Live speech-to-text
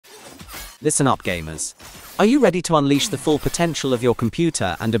Listen up, gamers. Are you ready to unleash the full potential of your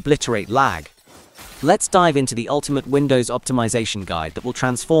computer and obliterate lag? Let's dive into the ultimate Windows optimization guide that will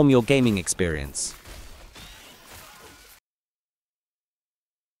transform your gaming experience.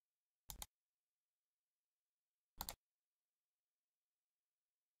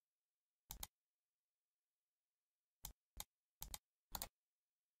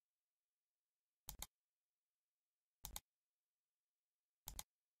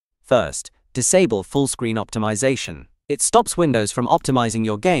 First, disable full screen optimization. It stops Windows from optimizing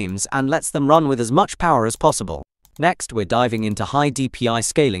your games and lets them run with as much power as possible. Next, we're diving into high DPI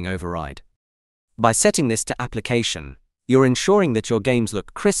scaling override. By setting this to application, you're ensuring that your games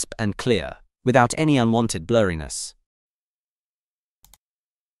look crisp and clear, without any unwanted blurriness.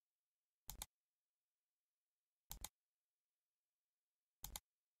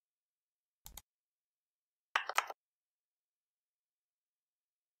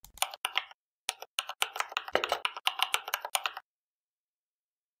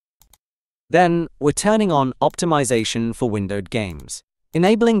 Then, we're turning on optimization for windowed games.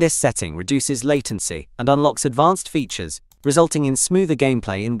 Enabling this setting reduces latency and unlocks advanced features, resulting in smoother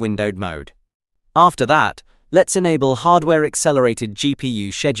gameplay in windowed mode. After that, let's enable hardware-accelerated GPU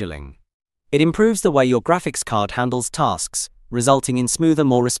scheduling. It improves the way your graphics card handles tasks, resulting in smoother,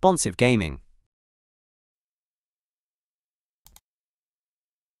 more responsive gaming.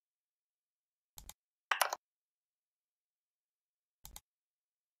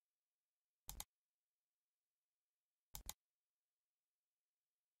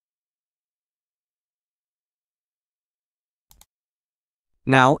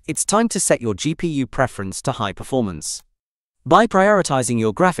 Now, it's time to set your GPU preference to high performance. By prioritizing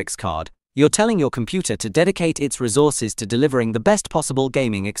your graphics card, you're telling your computer to dedicate its resources to delivering the best possible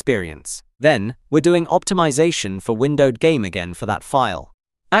gaming experience. Then, we're doing optimization for windowed game again for that file.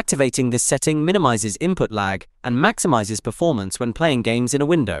 Activating this setting minimizes input lag and maximizes performance when playing games in a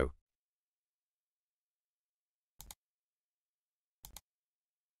window.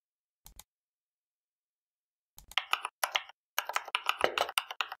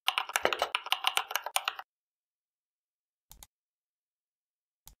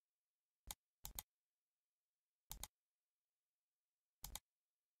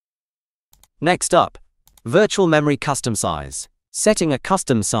 Next up, virtual memory custom size. Setting a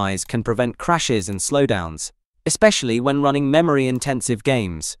custom size can prevent crashes and slowdowns, especially when running memory-intensive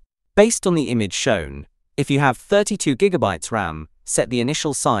games. Based on the image shown, if you have 32 GB RAM, set the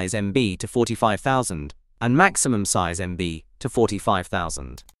initial size MB to 45,000 and maximum size MB to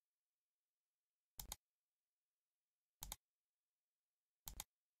 45,000.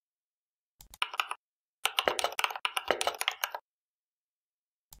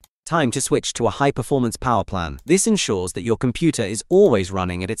 Time to switch to a high-performance power plan. This ensures that your computer is always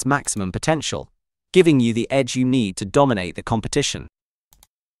running at its maximum potential, giving you the edge you need to dominate the competition.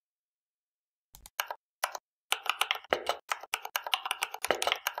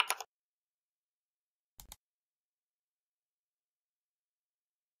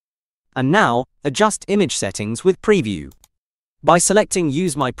 And now, adjust image settings with Preview. By selecting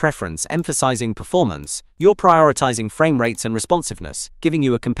Use My Preference emphasizing performance, you're prioritizing frame rates and responsiveness, giving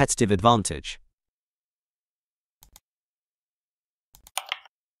you a competitive advantage.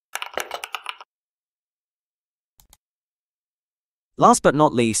 Last but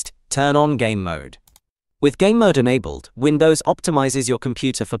not least, turn on Game Mode. With Game Mode enabled, Windows optimizes your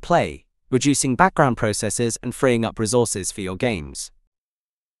computer for play, reducing background processes and freeing up resources for your games.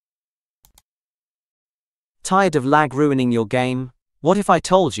 Tired of lag ruining your game? What if I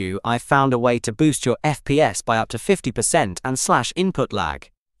told you I found a way to boost your FPS by up to 50% and slash input lag?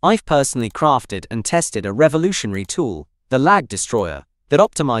 I've personally crafted and tested a revolutionary tool, the Lag Destroyer, that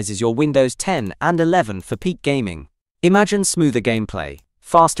optimizes your Windows 10 and 11 for peak gaming. Imagine smoother gameplay,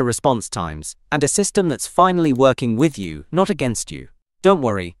 faster response times, and a system that's finally working with you, not against you. Don't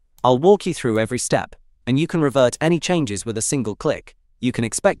worry, I'll walk you through every step, and you can revert any changes with a single click. You can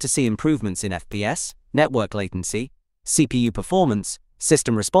expect to see improvements in FPS, network latency, CPU performance,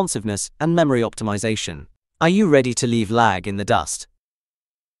 system responsiveness, and memory optimization. Are you ready to leave lag in the dust?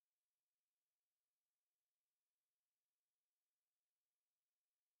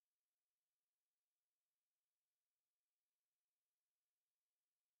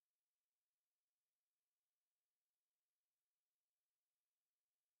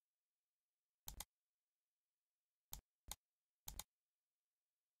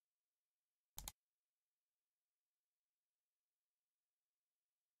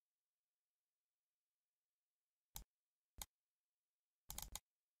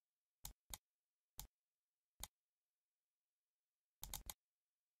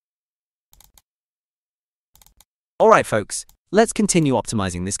 Alright folks, let's continue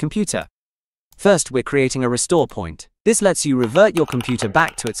optimizing this computer. First, we're creating a restore point. This lets you revert your computer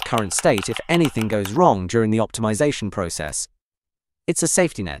back to its current state if anything goes wrong during the optimization process. It's a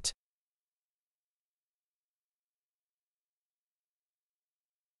safety net.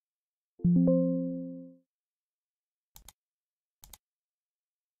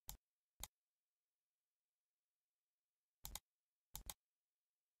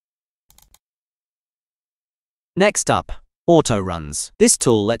 Next up, auto runs. This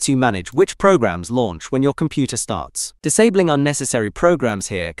tool lets you manage which programs launch when your computer starts. Disabling unnecessary programs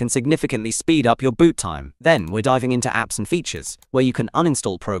here can significantly speed up your boot time. Then we're diving into apps and features, where you can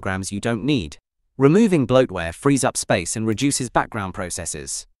uninstall programs you don't need. Removing bloatware frees up space and reduces background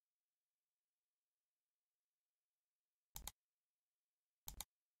processes.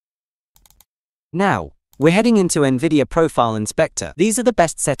 Now, we're heading into NVIDIA Profile Inspector. These are the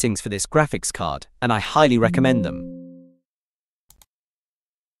best settings for this graphics card, and I highly recommend them.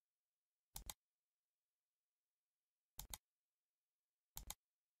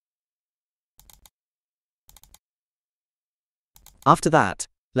 After that,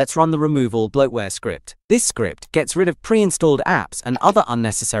 let's run the Removal Bloatware script. This script gets rid of pre-installed apps and other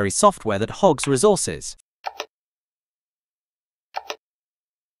unnecessary software that hogs resources.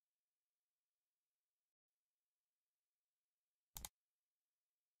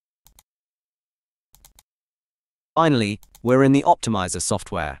 Finally, we're in the Optimizer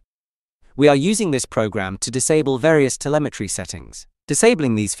software. We are using this program to disable various telemetry settings.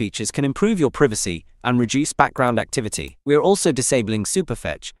 Disabling these features can improve your privacy and reduce background activity. We are also disabling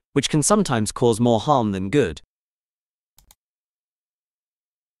superfetch, which can sometimes cause more harm than good.